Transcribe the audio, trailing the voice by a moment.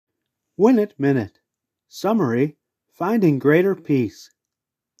Win It Minute. Summary: Finding Greater Peace.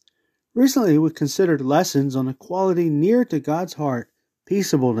 Recently we considered lessons on a quality near to God's heart,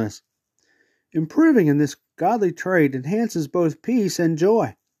 peaceableness. Improving in this godly trait enhances both peace and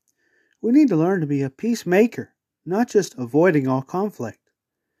joy. We need to learn to be a peacemaker, not just avoiding all conflict.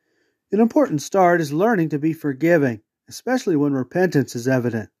 An important start is learning to be forgiving, especially when repentance is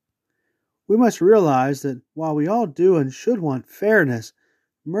evident. We must realize that while we all do and should want fairness,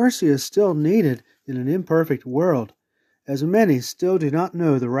 mercy is still needed in an imperfect world, as many still do not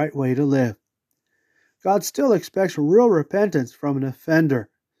know the right way to live. God still expects real repentance from an offender.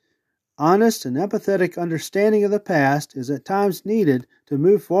 Honest and empathetic understanding of the past is at times needed to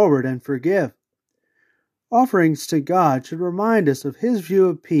move forward and forgive. Offerings to God should remind us of His view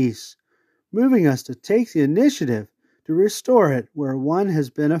of peace, moving us to take the initiative to restore it where one has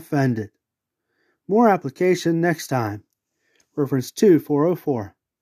been offended. More application next time. Reference 2.404.